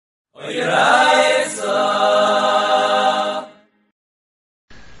We're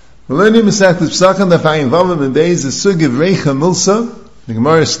learning Masechtas Pesachim Daf Ayin Vav and Beis the Sugi of Reicha Milsa. The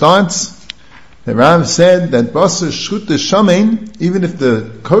Gemara starts that Rav said that Basar Shchuta Shamein, even if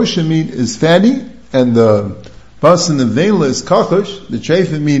the kosher meat is fatty and the Basar Nevela is kachosh, the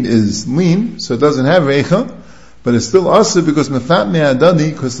treifa meat is lean, so it doesn't have Reicha, but it's still Asr because Mefat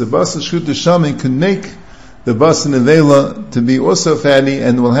Me'adani, because the Basar Shchuta Shamein can make the Basar Nevela to be also fatty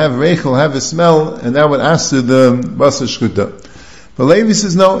and will have Reicha, will have a smell, and that would Asr the Basar Shchuta. But Levi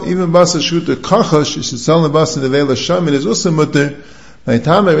says no, even Basar Shchuta kachosh, you should sell the Basar Nevela Shamein is also mutter. And the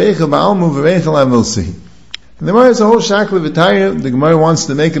Gemara has a whole shakla v'tayr. The Gemara wants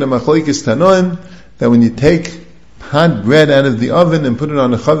to make it a machlokes tanoim, that when you take hot bread out of the oven and put it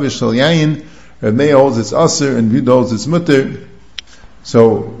on a chavish shel yayin, Reb Meir holds its aser and Yud holds its mutter.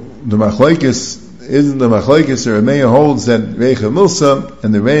 So the machlokes isn't the machlokes. Reb Meir holds that reicha milsa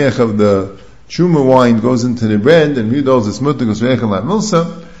and the reich of the truma wine goes into the bread, and Yud holds its mutter because reicha la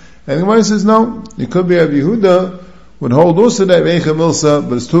milsa. And the Gemara says no, it could be Rabbi Yehuda would hold also that Reicha Milsa,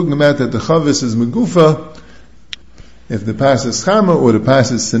 but it's talking about that the Chavis is Megufa. If the Pas is Chama, or the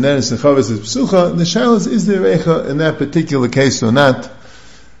Pas is Seneres, the Chavis is Psucha, the Shalos is the Reicha in that particular case or not.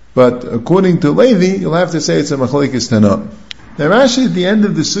 But according to Levi, you'll have to say it's a Machlokes Tana. Now Rashi at the end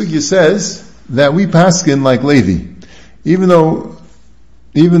of the Sugya says that we paskin like Levi. Even though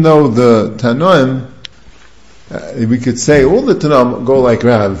the Tanoim, we could say all the Tanoim go like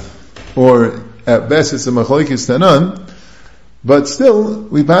Rav, or at best it's a machlokes tanan, but still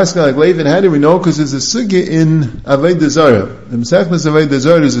we pass like Levi. How do we know? Because there's a sugya in Avodah Zarah. The Masechtas Avodah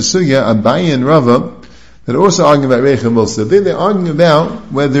Zarah is a sugya Abaye and Rava that are also arguing about Reicha Milsa. They're arguing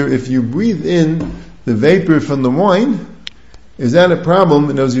about whether if you breathe in the vapor from the wine, is that a problem?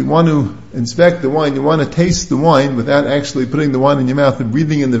 And as you want to inspect the wine, you want to taste the wine without actually putting the wine in your mouth and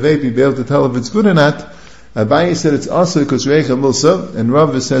breathing in the vapor, you'll be able to tell if it's good or not. Abaye said it's also because Reicha Milsa, and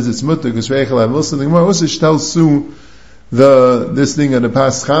Rava says it's mutter because Reicha la Milsa. The Gemara also tells Su this thing of the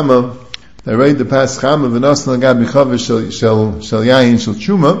Pas Chama. I read the Pas Chama v'nosna gad michavish shel yayin shel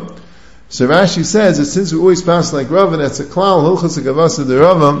truma. So Rashi says that since we always pass like Rava, and that's a klal hilchos agavasa de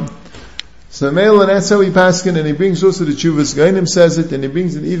Rava. So Meila, that's how he paskin, and he brings also the Chuvas Gainim says it, and he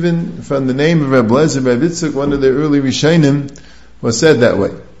brings it even from the name of Reb Lezer, Reb Yitzchak, one of the early Rishonim, was said that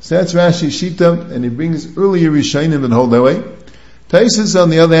way. So that's Rashi Shita, and he brings earlier Rishonim that hold that way. Taisus, on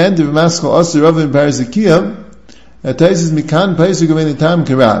the other hand, the Maskal Asur Rav in Parzakiyah, Taisus Mikan Paisuk Aveni Tam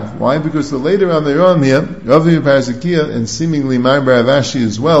Karav. Why? Because the later on the Ram here, Rav in Parzakiyah, and seemingly Marbar Avashi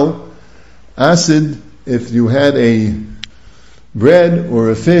as well, acid, if you had a bread or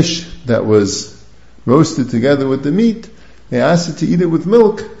a fish that was roasted together with the meat, they asked it to eat it with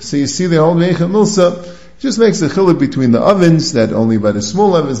milk, so you see the whole Reicha Milsa just makes a chiluk between the ovens, that only by the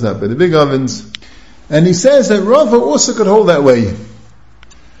small ovens, not by the big ovens. And he says that Rava also could hold that way.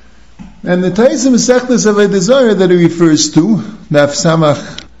 And the Taisim Masechtas Avodah Zarah that he refers to, Naf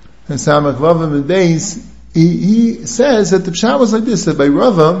Samach and Samach Vavam and Beis, he says that the pshat was like this, that by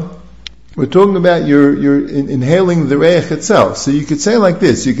Rava, we're talking about you're inhaling the reich itself. So you could say like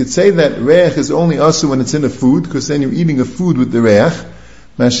this, you could say that reich is only also when it's in a food, because then you're eating a food with the reich.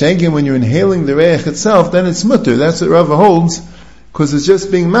 Mashenkin, when you're inhaling the reich itself, then it's mutter. That's what Rava holds, because it's just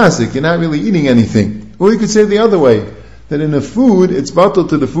being masik. You're not really eating anything. Or you could say the other way, that in a food, it's batal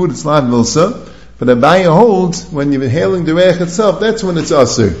to the food, it's lav milsa, but Abaye holds, when you're inhaling the reich itself, that's when it's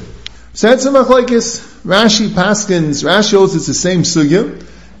asur. So that's a machlokes. Rashi paskins, Rashi holds it's the same sugya,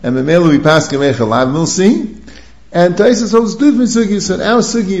 and Memela we paskin reicha lav milsi, and Taisus holds different sugi. So in our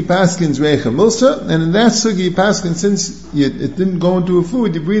sugi paskins reicha milsa, and in that sugi paskin, since it didn't go into a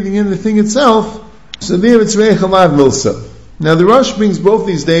food, you're breathing in the thing itself, so there it's reicha lav milsa. Now the Rosh brings both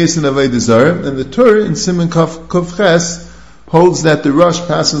these days in Avodah Zarah, and the Tur in Siman Kuf Ches holds that the Rosh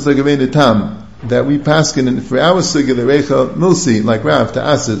passes like Aveda Tam, that we paskin in for our sugi the reicha milsi like Rav to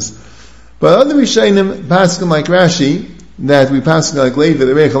Asas. But other Rishonim paskin like Rashi, that we pass like Levi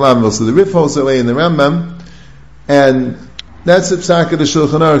the Reicha Lav Milsa. So the Rif holds away in the Rambam, and that's the Psaka the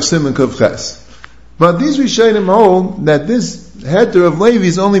Shulchan Aruch Siman Kuf Ches. But these Rishonim hold that this heter of Levi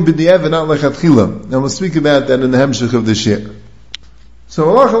is only b'di'evet, not lechatchila, and we'll speak about that in the Hemshech of the Shir. So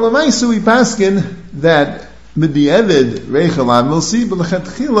Halacha L'maisa we paskin that b'di'evet Reicha Lav Milsi, but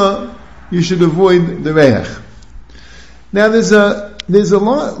lechatchila you should avoid the Reich. Now there's a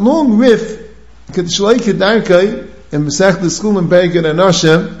long riff Kedshloike Darkai in Masechtas Chulin and Perikut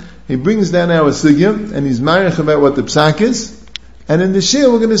Anoshim. He brings down our sugya, and he's marich about what the psak is. And in the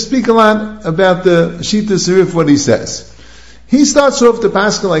shir, we're going to speak a lot about the Shita Serif, what he says. He starts off the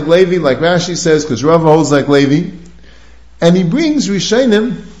Pascha like Levi, like Rashi says, because Rava holds like Levi. And he brings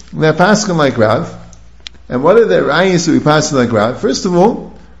Rishonim they're paskin like Rav. And what are the rayas that we paskin like Rav? First of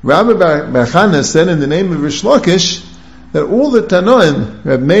all, Rabbi Bar Chana said in the name of Rish Lakish that all the Tanoim,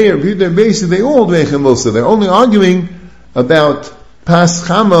 Reb Meir, Reb Yehuda, basically they all Reicha Milsa. They're only arguing about Pas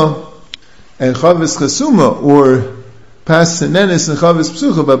Chama and Chavis Chasuma, or Pas Senenis and Chavis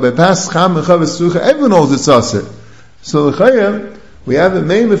Psucha, but by Pas Chama and Chavis Psucha, everyone knows it's Aser. So l'chayah, we have a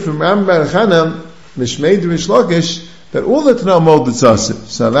meme from Rabbi Bar Chana, Mishmei Rish Lakish, that all the Tanoim hold it's Aser.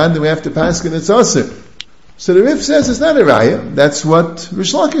 So then we have to pass it's Aser. So the Rif says it's not a raya. That's what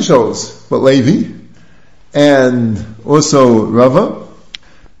Rish Lakish holds. But Levi and also Rava,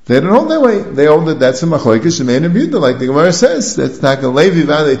 they don't hold that way. They hold that that's a machlokes Shemein and Yehuda, like the Gemara says. That's not a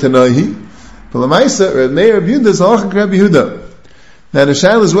Levi v'adei Tanohi. But Lamaisa, Reb Meir Reb Yehuda is halachik Reb Yehuda. Now the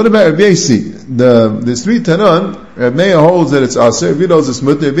shaila is, what about Reb Yesi? The three Tanon, Reb Meir holds that it's aser. Reb Yehuda holds it's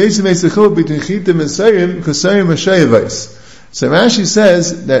mutter. Reb Yesi makes a chiluk between chitim and sayim, because sayim are shayavais. So Rashi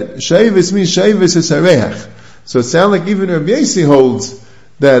says that shavis means shavis is hareach. So it sounds like even Rabbi Yesi holds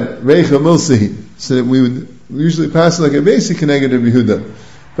that reicha milsi. So that we would usually pass like Rabbi Yesi connected Rabbi Yehuda.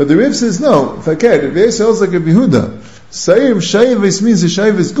 But the Riv says no. Fakir, Rabbi Yesi holds like Rabbi Yehuda. Sayim shavis means the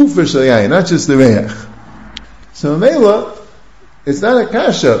shavis gufer shayai, not just the reach. So Mela, it's not a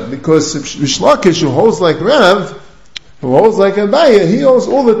kasha, because Rish Lakish, who holds like Rav, who holds like Abaya, he holds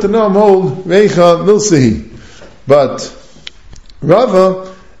all the Tanam hold reicha milsi. But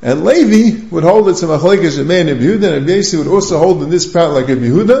Rava and Levi would hold it to machlokes Shemein and Yehuda, and Rabbi Yesi would also hold in this part like Rabbi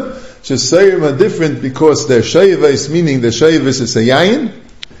Yehuda. Just sayim are different because they're shayavos, meaning the shayavos is a yayin,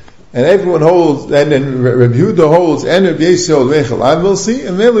 and everyone holds, and then Rabbi Yehuda holds, and Rabbi Yesi holds reichel ad milsi,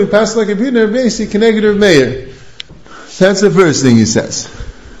 and then we pass like Rabbi Yehuda and Rabbi Yesi connected Rabbi Meir. That's the first thing he says.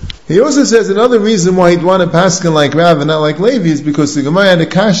 He also says another reason why he'd want to paskin like Rav and not like Levi is because the Gemara had a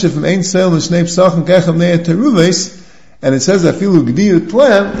kasha from Ein Seil L'Shnei Psachim Kechem Ne'er Teruves. And it says afilu gdiyut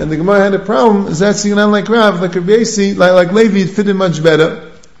tlem, and the Gemara had a problem. Is that singing on like Rav, like Rabbi Yesi, like Levi, it fitted much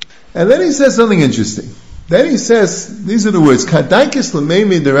better. And then he says something interesting. Then he says, these are the words: Kadaikis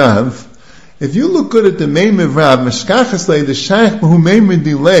l'meimei derav. If you look good at the meimei of Rav, meshkachas lei the shaykh who meimei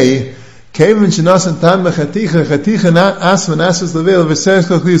delay, kevin shenasan tan mechaticha asman asas level v'seres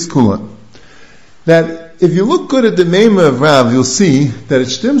kachlis kulan. That if you look good at the meimei of Rav, you'll see that it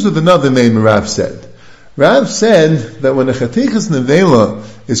stems with another meimei Rav said. Rav said that when a chatichas nevela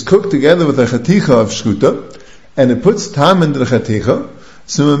is cooked together with a chaticha of shkuta, and it puts tam into the chaticha,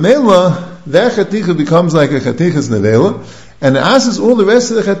 so memela, that chaticha becomes like a chatichas nevela, and it asks all the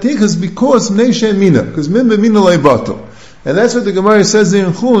rest of the chatichas because mnei mina, because min b'mina leibato. And that's what the Gemara says there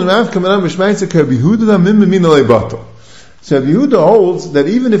in Chul, and Rav Kamanam B'shmaitza Rabbi Yehuda min b'mina leibato. So Rabbi Yehuda holds that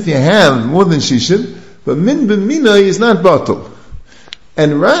even if you have more than shishim, but min b'mina is not batal.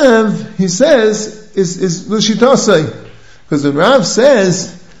 And Rav, he says, is l'shitasei. Because when Rav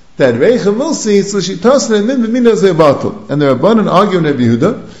says that reicha milsi, it's l'shitasei, and min b'mina is le'batul. And the Rabbanan argue in Rabbi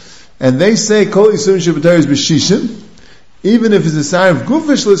Yehuda, and they say, kol yisum shebetar is b'shishim, even if it's a sign of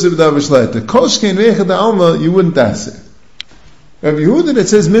gufish l'shebetar b'shleita. Kol shkein reicha da'alma, you wouldn't ask it. Rabbi Yehuda that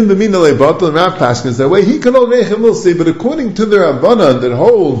says min b'mina le'batul, and Rav Paskins, that way he can hold reicha milsi, but according to the Rabbanan that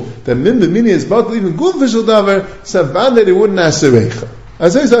hold that min b'mina is batul, even gufish l'davar, savban that he wouldn't ask the reicha.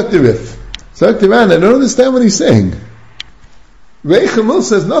 As I said, the Rif. I don't understand what he's saying. Reicha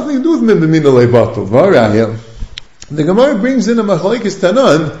milsa has nothing to do with min b'mina leibatul. V'araya. The Gemara brings in a machlokes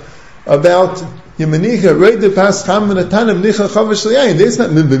Tanan about Yemenicha reid pas cham v'natanim nicha chavish l'yayin. There's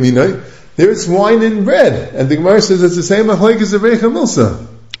not min b'mina. There it's wine and bread. And the Gemara says it's the same machlokes of reicha milsa.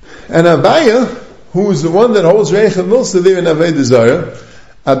 And Abaya, who is the one that holds reicha milsa there in Avodah Zarah,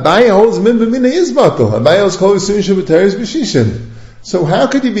 Abaya holds min b'mina is batul. Abaya holds kol yisum shebeteres b'shishin. So how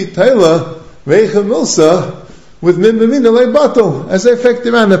could he be Taila reicha milsa with min b'mina leibatul? As I affect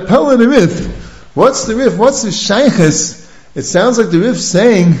around the Pel and the Rif. What's the Rif? What's the shaychus? It sounds like the Rif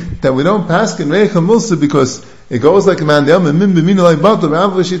saying that we don't pass in reicha milsa because it goes like a man the min b'mina leibatul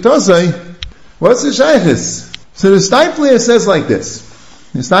rav l'shitasei. What's the shaychus? So the Stipler says like this.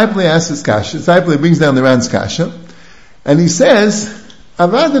 The Stipler asks his kasha. The Stipler brings down the Ran's kasha, and he says,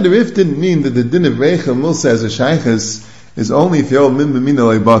 Avada the Rif didn't mean that the din of reicha milsa as a shaychus is only if you're all min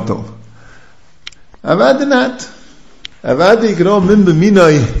b'mina leibatul. Avada not. Avada you can all min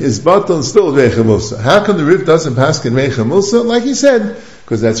b'mina is batul and still reicha milsa. How come the Rif doesn't pass in reicha milsa? Like he said,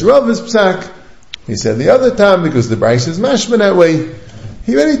 because that's Rav's psak. He said the other time because the Bryce is mashman that way.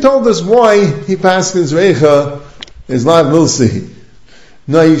 He already told us why he passes reicha is lav milsi.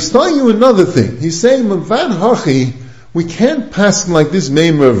 Now he's telling you another thing. He's saying Mavad Hachi, we can't pass like this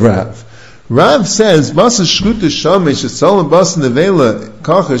maimer of Rav. Rav says, Basa Shkuta Shamish, Salam Basa Nevela,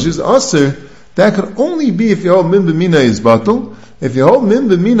 Kachash is Aser, that could only be if your min b'mina is batul, if you hold min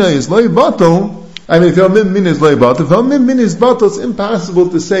b'mina is loy batal, if you hold min b'mina is loy batal, if you hold min b'mina is batal, it's impossible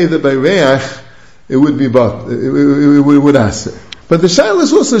to say that by reach it would be it would aser. But the shaila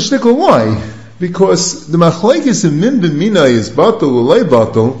is also shtickle. Why? Because the machlekes in min b'mina is batal or loy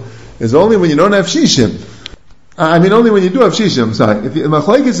batal is only when you don't have shishim. Only when you do have shishim. Sorry, if the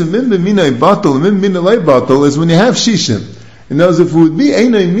machlekes in min b'mina batal and min b'mina loy batal is when you have shishim. In other words, if it would be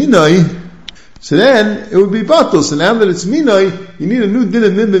einay minay, so then it would be batal. So now that it's minay, you need a new din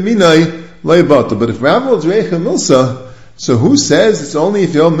of min b'minay loy batal. But if Rav holds reicha milsa, so who says it's only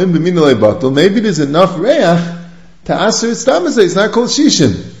if you hold min b'minay loy batal? Maybe there's enough reach to aser it's tamasei. It's not called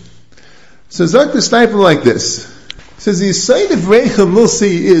shishim. So Zak the Stipler like this. He says the side of reicha milsa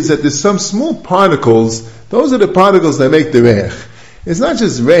is that there's some small particles. Those are the particles that make the reich. It's not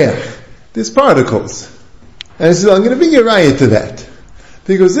just reich. There's particles. And he says, I'm going to bring a raya to that.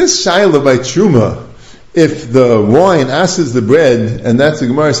 Because this shaila by truma, if the wine asses the bread, and that's the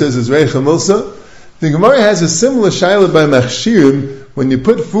Gemara says is reicha milsa, the Gemara has a similar shaila by machshirim, when you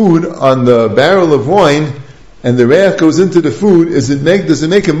put food on the barrel of wine, and the reich goes into the food, does it make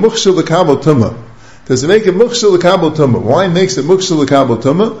a mukshel l'kabel tumah? Does it make a mukshel l'kabel tumah? Wine makes a mukshel l'kabel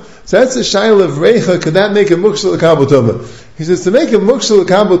tumah. So that's the shaila of reicha, could that make a mukshel l'kabel tumah? He says, to make a mukshel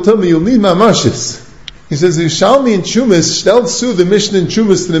l'kabel tumah, you'll need mamashis. He says, Yishalmi and Chumas, shtel su the Mishnah and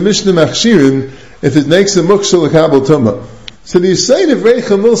Chumas to the Mishnah Machshirim, if it makes a mukshel l'kabel tumah. So the Yisayid of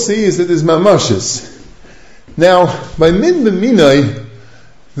reicha milsa is that there's mamashis. Now, by min b'minai,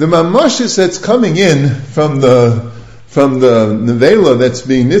 the mamashis that's coming in from the nevela that's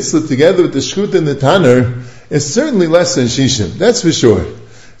being nitzlet together with the shchut and the tanner is certainly less than shishim. That's for sure.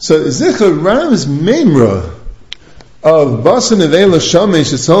 So Zichar Ram's memra of basa nevela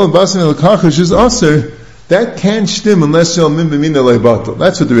shamesh etzol basa nevela kachash is aser. That can't shtim unless you're min b'mina leibatel.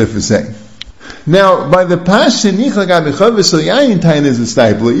 That's what the Rif is saying. Now, by the pasha nichlak abichavis yayin tain is a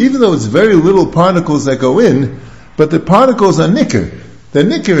stipler, even though it's very little particles that go in, but the particles are nicker. They're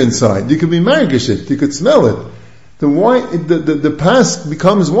nicker inside. You could be margish it. You could smell it. The wine, the pas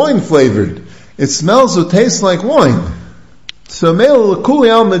becomes wine flavored. It smells or tastes like wine. So mele kuli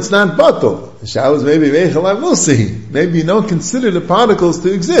alma, it's not batal. The showers maybe reichel, we'll see. Maybe you don't consider the particles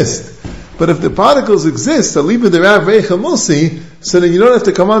to exist. But if the particles exist, aliba the rav reichel mulsi, so then you don't have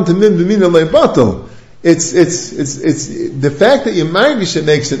to come on to min b'mina le batal. It's the fact that you margish it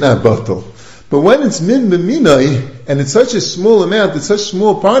makes it not batal. But when it's min b'minai, and it's such a small amount, it's such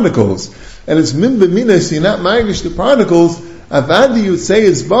small particles, and it's min b'minai, so you're not margish the particles, avadi you would say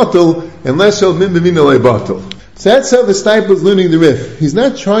it's batal, unless you're min b'minai le batal. So that's how the Stipler is learning the Rif. He's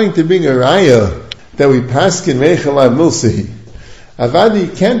not trying to bring a raya that we paskin reichel al mulsi. Avadi,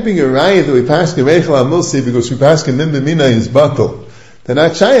 you can't bring a raya that we paskin reichel al mulsi because we paskin min b'minai is batal. They're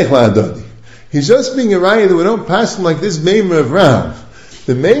not shayich la'adadi. He's just being a raya that we don't paskin like this meimer of Rav.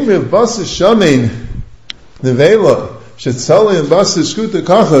 The meimer of basa shamein nevela shetzali and basa shkuta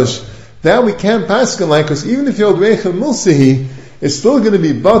kachash, that we can't paskin like, because even if you're reichel mulsi, it's still going to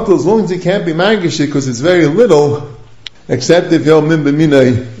be batal as long as it can't be magish because it's very little, except if your min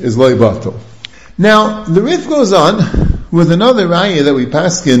b'minai is loy batal. Now, the Rif goes on with another raya that we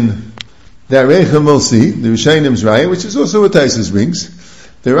paskin, that reicha milsi, the Rishaynim's raya, which is also what Taisus brings.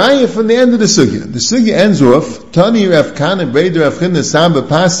 The raya from the end of the sugya. The sugya ends off, Tani Rav Kana Breder Rav Chinna Samba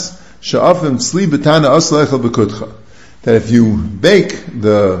Pas Sha'afim Tzli B'Tana Aslechel B'Kutcha. That if you bake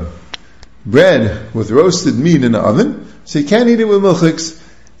the bread with roasted meat in the oven, so you can't eat it with milchiks.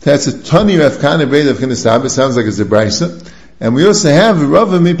 That's a Tani Rav Kana Breder Rav Chinna Samba. Sounds like it's a brisa. And we also have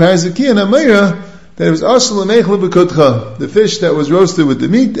Rava Miparzaki and Amira that it was Asl Mechel B'Kutcha, the fish that was roasted with the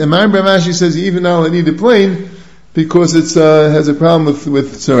meat. And Marim Ramashi says even now I need it plain because it has a problem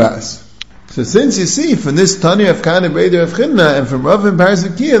with saras. So since you see from this Tani Rav Kana Breder Rav Chinna and from Rava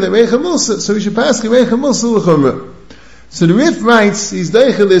Miparzaki that Reicha Milsa, so we should pass Reicha Milsa l'chumrah. So the Rif writes, he's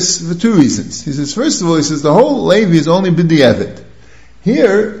deichelis for two reasons. He says, first of all, he says the whole Levi is only b'di'evet.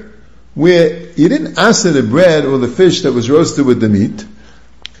 Here, where you didn't asa the bread or the fish that was roasted with the meat,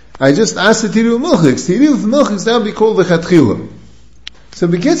 I just asa tiru milchiks. Tiru with milchiks, that would be called the chatchila. So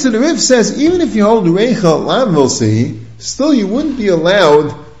the Rif says, even if you hold reicha lam milsi, still you wouldn't be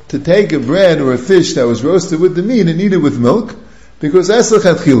allowed to take a bread or a fish that was roasted with the meat and eat it with milk, because that's the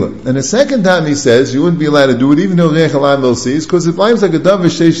chatchila. And the second time he says you wouldn't be allowed to do it, even though reicha lam milsi, is because it limes like a davar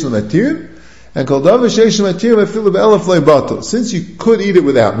sheish l'matir, and called davar sheish l'matir mefillah be'elef le'bato. Since you could eat it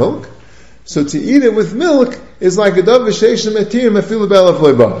without milk, so to eat it with milk is like a davar sheish l'matir mefillah be'elef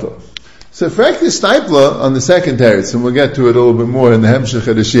le'bato. So Frakti Stipler on the second teretz, and we'll get to it a little bit more in the Hemshech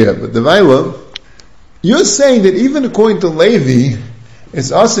Hadashiyah, but the Vaila, you're saying that even according to Levi,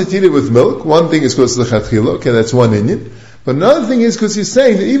 it's also to eat it with milk. One thing is because of the chatchila, okay, that's one inyan. But another thing is because he's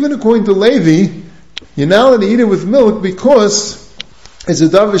saying that even according to Levi, you're not allowed to eat it with milk because it's a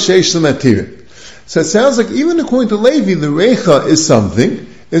davar sheish l'matir. So it sounds like even according to Levi, the reicha is something,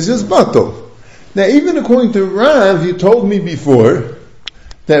 it's just batal. Now even according to Rav, you told me before,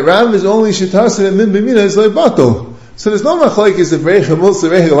 that Rav is only shitasin and min b'mina is like batal. So there's no machlekes if reicha mulsi,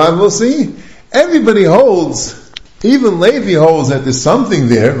 reicha lav mulsi. Everybody holds, even Levi holds that there's something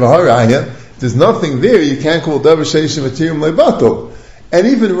there, v'haraya, there's nothing there, you can't call davar sheish l'matir l'batal. And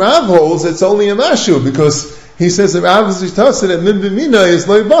even Rav holds it's only a mashu, because he says that Rav is shitasin and min b'mina is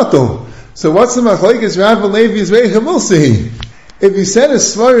like batal. So what's the machlekes Rav and Levi is reicha mulsi? If he said a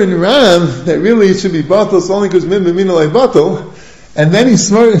svar in Rav that really it should be batal, it's only because min b'mina like batal, and then he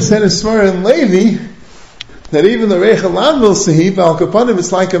said a svar in Levi that even the reicha lav mulsi, al kapanim,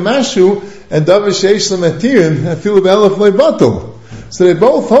 it's like a mashu, and davar sheish l'matirim, I feel b'elef like batal. So they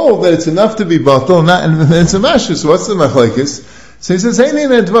both hold that it's enough to be batal, and it's a mashu. So what's the machlekes? So he says, hey,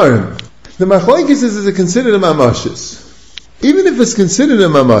 advarim. The machlekes is it considered a mamashis? Even if it's considered a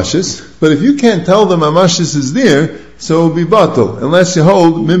mamashis, but if you can't tell the mamashis is there, so it will be batal, unless you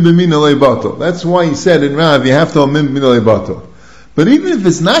hold min b'mina le batal. That's why he said in Rav, you have to hold min b'mina le batal. But even if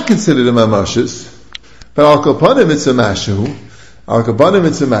it's not considered a mamashis, but al kapanim it's a mashu,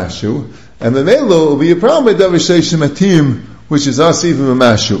 and the melo will be a problem by davar sheish l'matir, which is us even a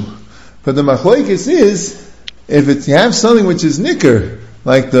mashu. But the machlekes is, if you have something which is nicker,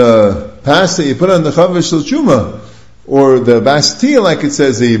 like the pasta you put on the chaver shel truma, or the bastia, like it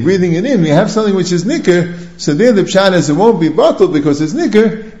says, you're breathing it in, you have something which is nicker, so there the pshat is it won't be batal because it's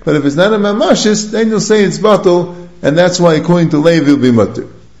nicker, but if it's not a mamashis, then you'll say it's batal, and that's why according to Levi it will be mutter.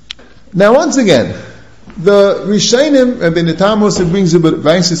 Now once again, the Rishainim, Rabbi Netamos brings about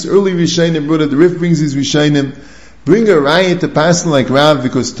this early Rishainim, brother, the Rif brings his Rishainim, bring a riot to pass like Rav,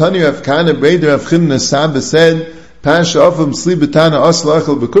 because Tani Rav Kana, Breder Rav Chimna Saba said, Pasha Ofam Sli Betana Asla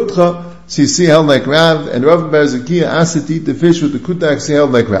Achel Bekutcha, so you see held like Rav, and Rav Bar Zakiya asked to eat the fish with the kutak, see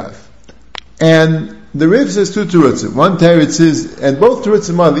held like Rav. And the Rif says two terutzim. One teretz is, and both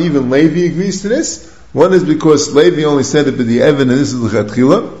terutzim are, even Levi agrees to this. One is because Levi only said it by the Evan, and this is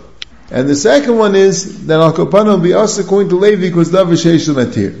l'chatchila. And the second one is that Al Kapana will be also according to Levi because davar sheish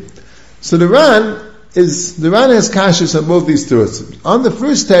l'matir. So the Ran has kashas on both these terutzim. On the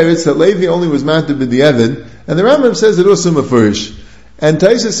first teretz that Levi only was mounted by the Evan, and the Rambam says it also mafurish. And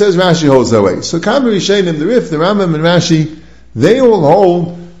Taisa says Rashi holds that way. So Kamar Rishayim, the Rif, the Rambam and Rashi, they all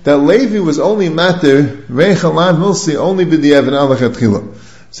hold that Levi was only matter reicha lav milsi only b'di'evan al lechatchila.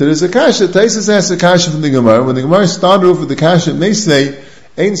 So there's a kasha. Taisa has a kasha from the Gemara. When the Gemara started off with the kasha, it may say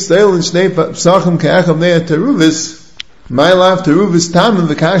ein steil and shnei psachim ke'acham nea teruvis my lav teruvis tamim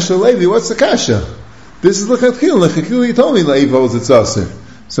the kasha Levi. What's the kasha? This is lechatchila. Lechatchila you told me Levi holds its aser.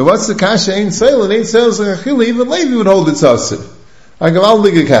 So what's the kasha? Ein steil and ein steil is lechatchila. Even Levi would hold its aser. So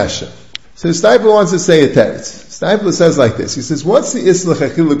Steipler wants to say a teretz. Steipler says like this. He says, what's the isla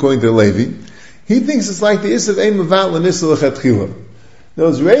l'chachila according to Levi? He thinks it's like the isla of ein mavat l'nisla l'chachila.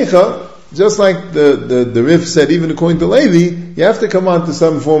 Those reicha, just like the Rif said, even according to Levi, you have to come on to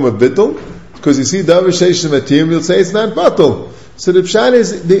some form of bittul, because you see davar sheish l'matir, you'll say it's not batul. So the pshat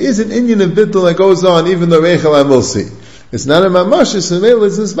is, there is an Indian of bittul that goes on, even though reicha l'amilsi. It's not a mamash, it's a mele,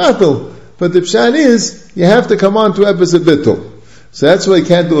 it's batul. But the pshat is, you have to come on to episode bittul. So that's why you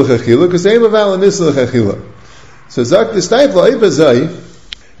can't do l'chachila, because they have a val and this l'chachila. So Zak the Steipler, Ibazai,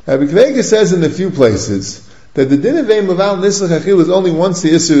 Rabbi Kvega says in a few places, that the din of ein maval and this l'chachila is only once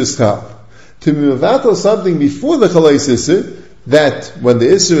the Isser is chal. To be mavatal something before the chalais Isser, that when the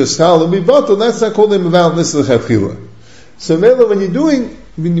Isser is chal will be batal, that's not called ein maval and this l'chachila. So Mela, when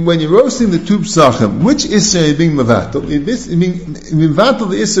you're roasting the two psachim, which Isser are you being mavatal? Mavatal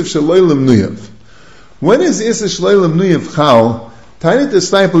the Isser of shaloilam nuyav. When is the Isser shaloilam nuyav chal? Tiny to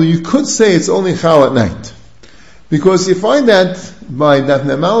Steipler, you could say it's only chal at night. Because you find that by that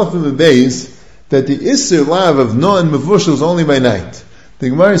Nemalaf and Beis, that the Isser lav of no and mevushal is only by night. The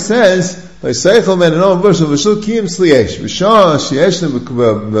Gemara says, by Seichel men and no mevushal, v'shul kiyim sliesh, v'shah sheyesh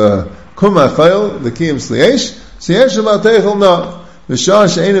kum ha'chayil, the kiyim sliesh, sheyesh l'mal teichel no, v'shah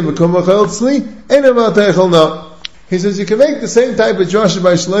she'enim v'kum ha'chayil tzli, enim l'mal teichel no. He says, you can make the same type of drasha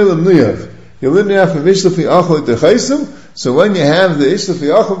by shleilam nuyav. So when you have the Isla fi Achel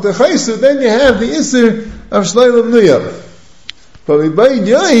Techaisu, then you have the Isser of Shleilam Nuyav. But with Bayin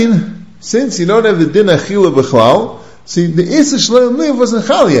Yain, since you don't have the Din Achila B'chlal, see, the Isser Shleilam Nuyav wasn't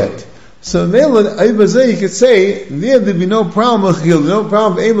Chal yet. So Melon, Aibazay, you could say, there'd be no problem with Chil, no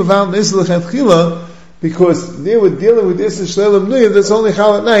problem with Eim Aval Isla Chila, because they were dealing with Isser Shleilam Nuyav that's only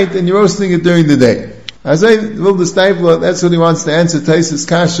Chal at night, and you're roasting it during the day. As I will the that's what he wants to answer Taisa's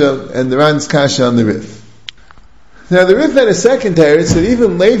kasha and the Ran's kasha on the Rif. Now the Rif had a second teretz that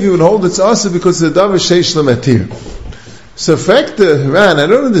even Levi would hold its asa because of the davar sheish lematir. So Fekta Ran, I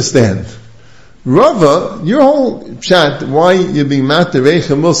don't understand. Rava, your whole pshat, why you're being matter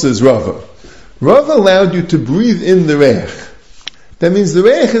reicha milsa is Rava. Rava allowed you to breathe in the reich. That means the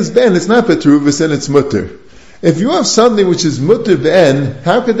reich is ben, it's not betaruvus and it's mutter. If you have something which is mutter ben,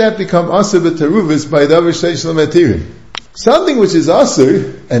 how could that become asa betaruvus by davar sheish lematir? Something which is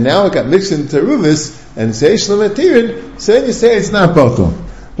asur, and now it got mixed in teruvis, and seish lematirin, so then you say it's not batal.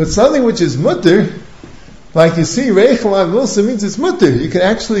 But something which is mutter, like you see, reich lav milsa means it's mutter. You can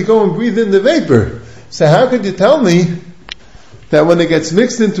actually go and breathe in the vapor. So how could you tell me that when it gets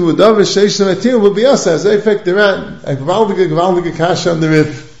mixed into a davar seish lematirin will be asa? As I affect the rat, a gvaldige kasha on the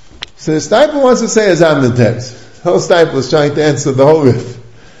Rif. So the Steipler wants to say azam the text. The whole Steipler is trying to answer the whole Rif.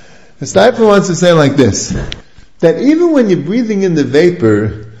 The Steipler wants to say like this, that even when you're breathing in the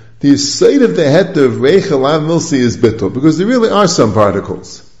vapor, the side of the heter of reicha lav milsi is bittul, because there really are some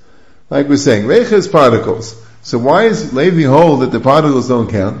particles. Like we're saying, reicha is particles. So why is Levi hold that the particles don't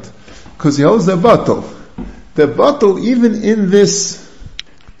count? Because he holds they're batal. They're batal even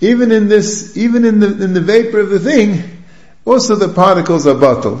in the vapor of the thing, also the particles are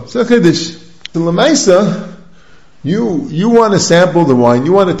batal. So chiddush. The lemaisa, you want to sample the wine,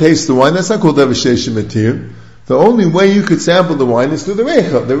 you want to taste the wine, that's not called davar sheish lematir. The only way you could sample the wine is through the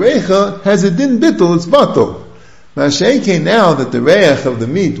reicha. The reicha has a din bittul, it's batal. Now that the reich of the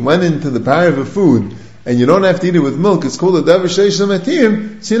meat went into the par of a food, and you don't have to eat it with milk, it's called a davar sheish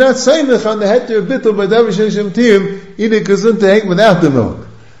lematir, so you're not saimech on the heter of bittul by davar sheish lematir, eat it gesund to eat without the milk.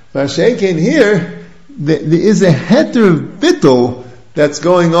 Here, there is a heter of bittul that's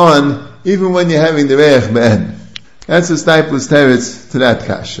going on, even when you're having the reich be'en. That's the Steipler's teretz to that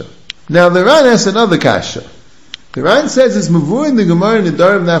kasha. Now the Ran has another kasha. The Ran says it's mavur in the Gemara in the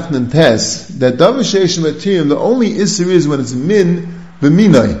Darim Nafnan Tes that davar sheish lematir, the only isser is when it's min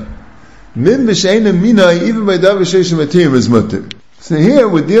b'minai. Min b'sheina minai, even by davar sheish lematir is mutter. So here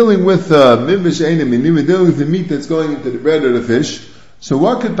we're dealing with min b'sheina minai, we're dealing with the meat that's going into the bread or the fish. So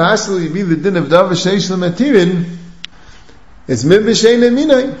what could possibly be the din of davar sheish lematir? It's min b'sheina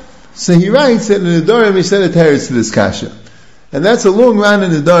minai. So he writes that in the Darim he said a teretz to this kasha. And that's a long run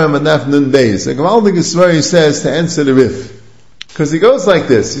in the Darim and Naf Nun Beis. The Gavaldik Svari says to answer the Rif. Because he goes like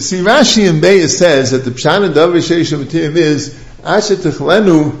this. You see, Rashi in Beis says that the Pshan and davar sheish lematir is Asher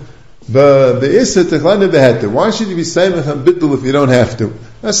Techlenu Be'isa Techlenu Beheter. Why should you be Saimach on Bittul if you don't have to?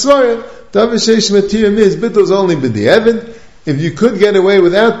 That's Svari. Davar sheish lematir is Bittul is only B'di'evid. If you could get away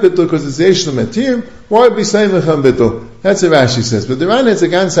without Bittul because it's Eish lematir, why be Saimach on Bittul? That's what Rashi says. But the Ran has a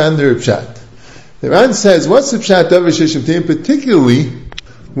ganz andere Pshat. The Ran says, what's the pshat davar sheish lematir? Particularly,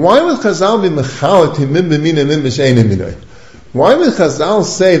 why would Chazal be mechalat min b'minai min b'sheina minai? Why would Chazal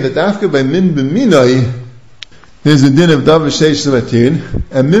say that after by min b'minai there's a din of davar sheish lematir,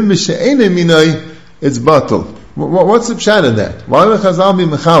 and min b'sheina minai it's batal? What's the pshat in that? Why would Chazal be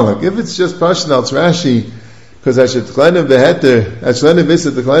mechalak? If it's just pashtal, it's Rashi, because Asher t'chleinu beheter, Asher t'chleinu v'isa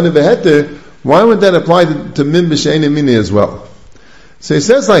t'chleinu beheter, why would that apply to min b'sheina minai as well? So he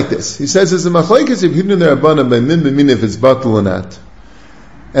says like this. He says, "It's a machlekes if hidden there abana by min b'min if it's batal or not."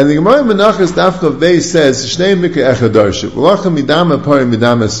 And the Gemara Menachos Dafka Beis says, "Shnei mikra echad darshu v'lachem midam apar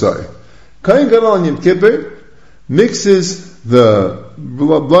midam asar." Kohen Gadol on Yom Kippur mixes the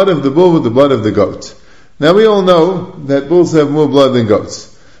blood of the bull with the blood of the goat. Now we all know that bulls have more blood than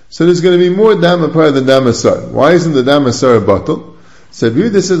goats, so there's going to be more dam apar than dam asar. Why isn't the dam asar batal? So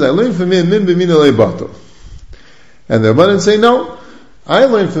Yehuda says, "I learned from here min b'min alei batal," and the Rabbanan say, "No." I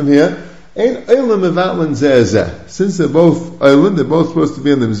learned from here, ain't Eilim Evatlan Zeh. Since they're both Eilim, they're both supposed to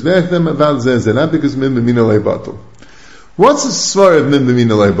be on the Mizbech, then Evat Zeh, not because Min B'min Alei Batal. What's the svar of Min B'min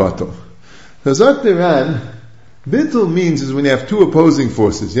Alei Batal? Because Ran, Bittul means is when you have two opposing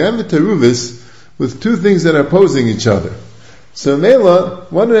forces. You have a teruvis with two things that are opposing each other. So Mela,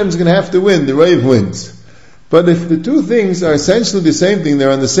 one of them is going to have to win, the Rave wins. But if the two things are essentially the same thing,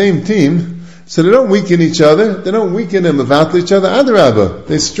 they're on the same team, so they don't weaken each other, they don't weaken them about each other, Adarabah.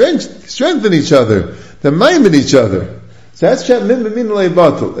 They strengthen each other, they maimed each other. So that's Shat Min B'min Alei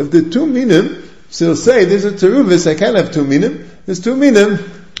Batal. If the two minim, so he'll say, there's a teruvis, I can't have two minim, there's two minim,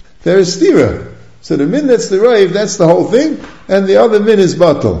 there is stira. So the min that's the rave, that's the whole thing, and the other min is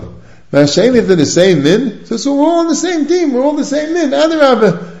batal. Mashayim, if they're the same min, so we're all on the same team, we're all the same min,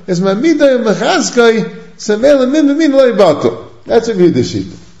 Adarabah, is Mamida and Machazkai, Samela Min B'min Alei Batal. That's a good sheet.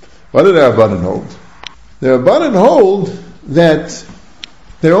 What do the Rabbanan hold? The Rabbanan hold that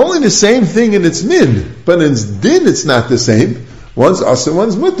they're only the same thing in its min, but in its din it's not the same. One's asur,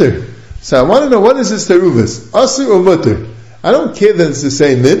 one's mutter. So I want to know, what is this teruvas? Asur or mutter? I don't care that it's the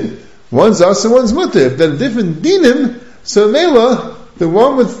same min. One's us and one's mutter. If they're different dinim, so mela, the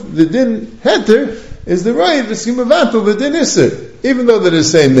one with the din heter, is the right, the schemavatul, the din isser, even though they're the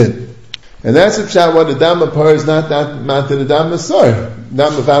same din. And that's a pshat why the dam apar is not that matter the dam asar,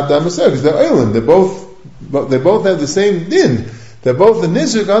 dam without dam asar, because they're oilim. They both have the same din. They're both the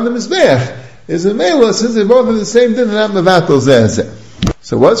nizruk on the mizbeach. Is a mela, since they both have the same din, and not mevatel zeh.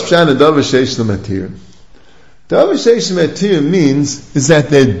 So what's pshat a davar sheish l'matir? Davar sheish l'matir means is that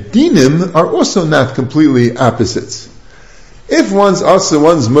their dinim are also not completely opposites. If one's asa,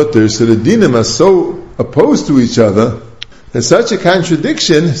 one's mutter, so the dinim are so opposed to each other, there's such a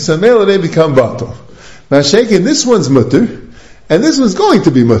contradiction, so mela they become batal. Now shaking, this one's mutter, and this one's going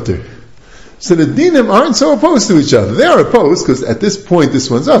to be mutter. So the dinim aren't so opposed to each other. They are opposed, because at this point this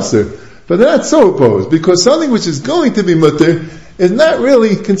one's asa, but they're not so opposed, because something which is going to be mutter is not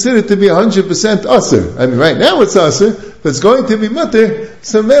really considered to be 100% asa. I mean, right now it's asa, but it's going to be mutter,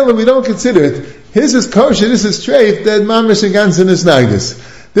 so mela we don't consider it. His is kosher, this is treif, that mamish and ganzen is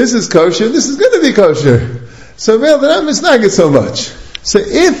nagis. This is kosher, this is going to be kosher. So mela, they're not misnagis so much. So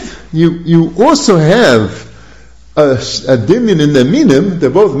if you also have a dimin in the minim, they're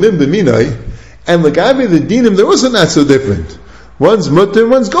both min b'minai, and l'gabi the dinim, they're also not so different. One's mutter,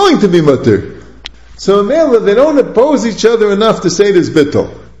 one's going to be mutter. So mela, they don't oppose each other enough to say this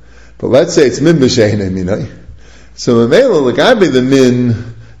bittul. But let's say it's min b'sheinei minai. So mela, l'gabi the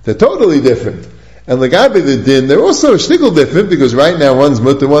min, they're totally different. And l'gabi the din, they're also a shtickle different, because right now one's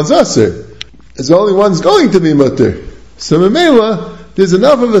mutter, one's aser. It's only one's going to be mutter. So memela, there's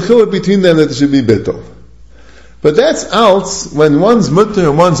enough of a chiluk between them that it should be bittul. But that's else when one's mutter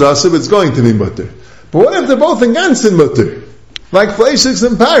and one's aser, it's going to be mutter. But what if they're both in ganzen mutter? Like fleishiks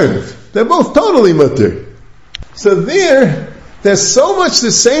and parav. They're both totally mutter. So there's so much the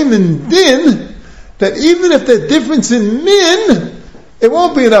same in din, that even if there's difference in min, it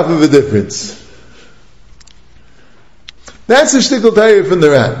won't be enough of a difference. That's a shtickle tayir from the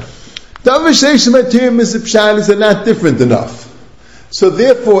Ran. Davar sheish l'matir misipshan is not different enough. So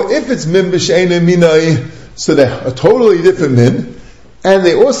therefore, if it's min b'sheinei minai, so they're a totally different min, and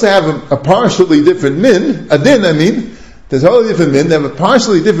they also have a partially different min, a din, they're totally different min, they have a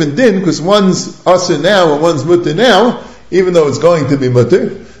partially different din, because one's aser now and one's mutter now, even though it's going to be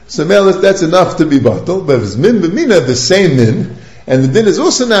mutter. So that's enough to be batal. But if it's min b'mina, the same min, and the din is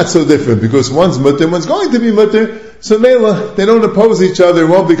also not so different, because one's mutter and one's going to be mutter, so mela, they don't oppose each other, it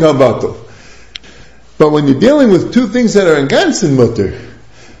won't become batal. But when you're dealing with two things that are in ganzen mutter,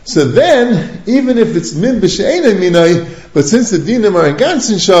 so then, even if it's min b'sheinei minai, but since the dinim are in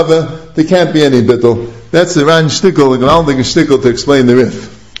ganzen shava, there can't be any bittul. That's the Ran shtickle, the Gvaldig shtickle to explain the Rif.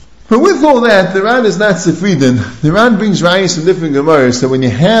 But with all that, the Ran is not sefridin. The Ran brings rayos from different gemaras, so when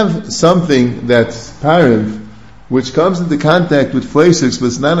you have something that's parav, which comes into contact with fleishiks, but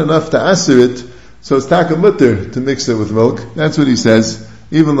it's not enough to aser it, so it's taka mutter to mix it with milk. That's what he says.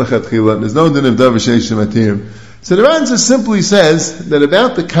 Even lechatchila, there's no din of davar sheish l'matir. So the Ran just simply says that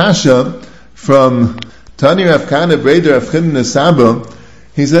about the kasha from Tani Rav Kana Breder Rav Chinna Saba,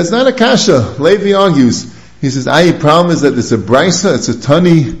 he says it's not a kasha. Levi argues. He says, the problem is that it's a brisa, it's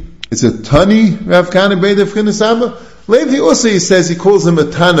a tani Rav Kana Breder Rav Chinna Saba. Levi also, he says, he calls him a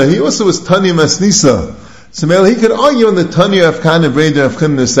tana. He also was tani masnisa. So he could argue on the tani Rav Kana Breder Rav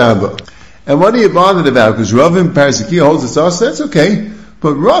Chinna Saba. And what are you bothered about? Because Rav in Parasikia holds it's us, that's okay.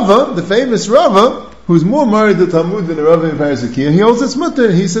 But Rava, the famous Rava, who's more married to Talmud than the Rav in Parasikia, he holds it's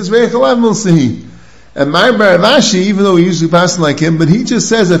mutter. He says, Reichalav Milsehi. And Mar Baravashi, even though he usually passes like him, but he just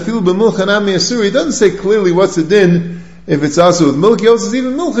says, I feel b'milch anami asuri. He doesn't say clearly what's the din if it's also with milk. He also says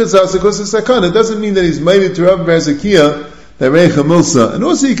even milk is also because it's sakana. It doesn't mean that he's made to Rav Parasikia that Reicha Milsa. And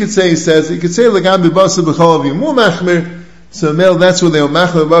also he could say Lagam b'basa b'cholav yimur machmir. So male, that's where they were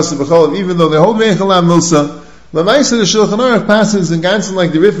machmir b'basa b'cholav, even though they hold Reichalav Milsa. Lamaisa the Shulchan Aruch passes in ganzen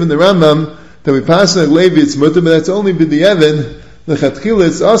like the Rif and the Rambam, that we pass like Levi it's mutter, but that's only b'di'even. The chatchila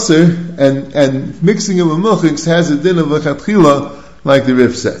it's aser, and mixing it with milchiks has a din of the chatchila, like the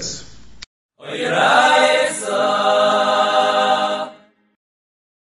Rif says.